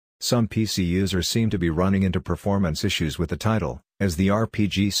Some PC users seem to be running into performance issues with the title, as the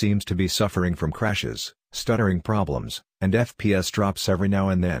RPG seems to be suffering from crashes, stuttering problems, and FPS drops every now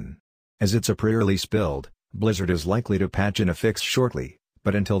and then. As it's a pre-release build, Blizzard is likely to patch in a fix shortly,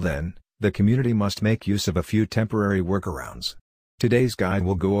 but until then, the community must make use of a few temporary workarounds. Today's guide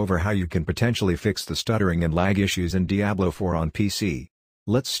will go over how you can potentially fix the stuttering and lag issues in Diablo 4 on PC.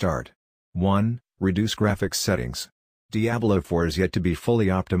 Let's start. 1. Reduce graphics settings. Diablo 4 is yet to be fully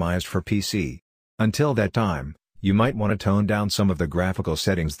optimized for PC. Until that time, you might want to tone down some of the graphical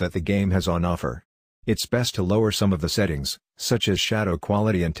settings that the game has on offer. It's best to lower some of the settings, such as shadow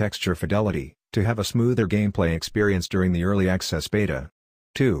quality and texture fidelity, to have a smoother gameplay experience during the early access beta.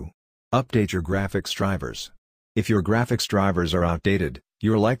 2. Update your graphics drivers. If your graphics drivers are outdated,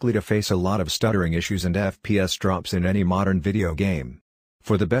 you're likely to face a lot of stuttering issues and FPS drops in any modern video game.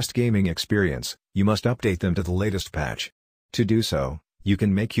 For the best gaming experience, you must update them to the latest patch. To do so, you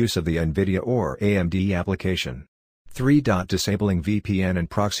can make use of the NVIDIA or AMD application. 3. Disabling VPN and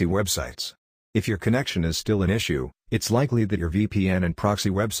proxy websites. If your connection is still an issue, it's likely that your VPN and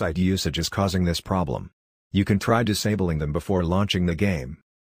proxy website usage is causing this problem. You can try disabling them before launching the game.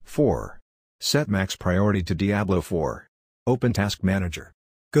 4. Set max priority to Diablo 4. Open Task Manager.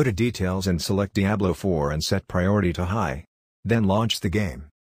 Go to Details and select Diablo 4 and set priority to High. Then launch the game.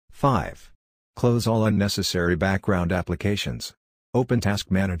 5. Close all unnecessary background applications. Open Task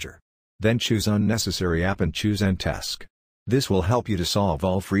Manager. Then choose Unnecessary App and choose End Task. This will help you to solve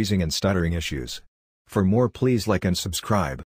all freezing and stuttering issues. For more, please like and subscribe.